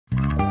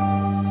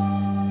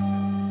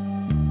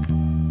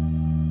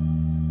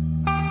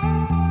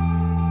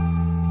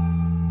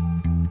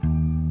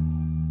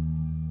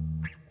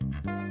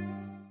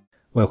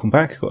Welcome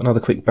back. Got another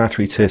quick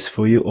battery test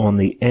for you on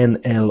the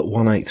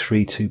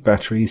NL1832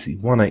 batteries, the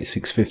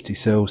 18650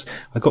 cells.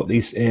 I got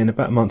these in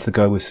about a month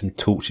ago with some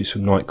torches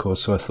from Nitecore,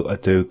 so I thought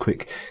I'd do a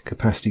quick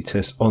capacity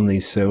test on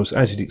these cells.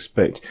 As you'd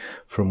expect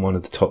from one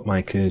of the top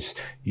makers,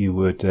 you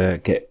would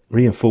get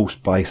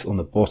reinforced base on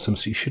the bottom,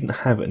 so you shouldn't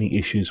have any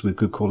issues with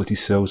good quality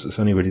cells. It's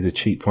only really the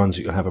cheap ones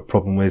that you'll have a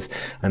problem with.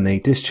 And the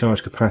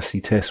discharge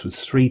capacity test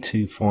was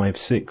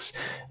 3256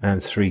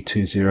 and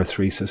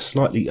 3203, so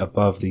slightly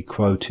above the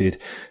quoted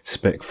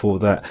spec for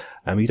that.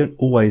 You don't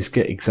always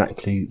get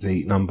exactly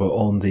the number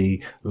on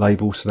the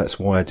label, so that's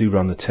why I do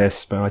run the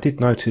tests. But I did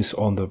notice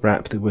on the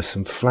wrap there were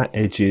some flat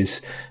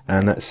edges,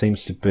 and that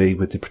seems to be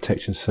with the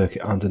protection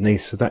circuit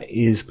underneath. So that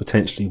is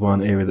potentially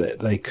one area that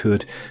they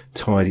could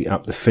tidy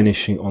up. The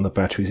finishing on the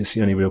batteries, it's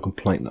the only real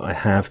complaint that I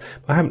have.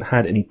 I haven't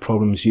had any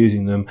problems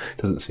using them.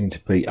 Doesn't seem to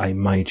be a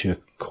major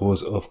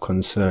cause of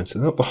concern. So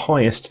they're not the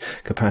highest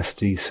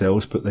capacity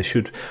cells, but they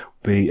should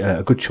be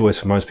a good choice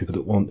for most people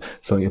that want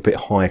something a bit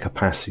higher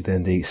capacity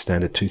than the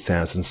standard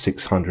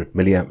 2600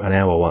 milliamp an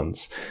hour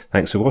ones.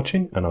 Thanks for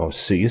watching, and I'll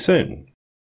see you soon.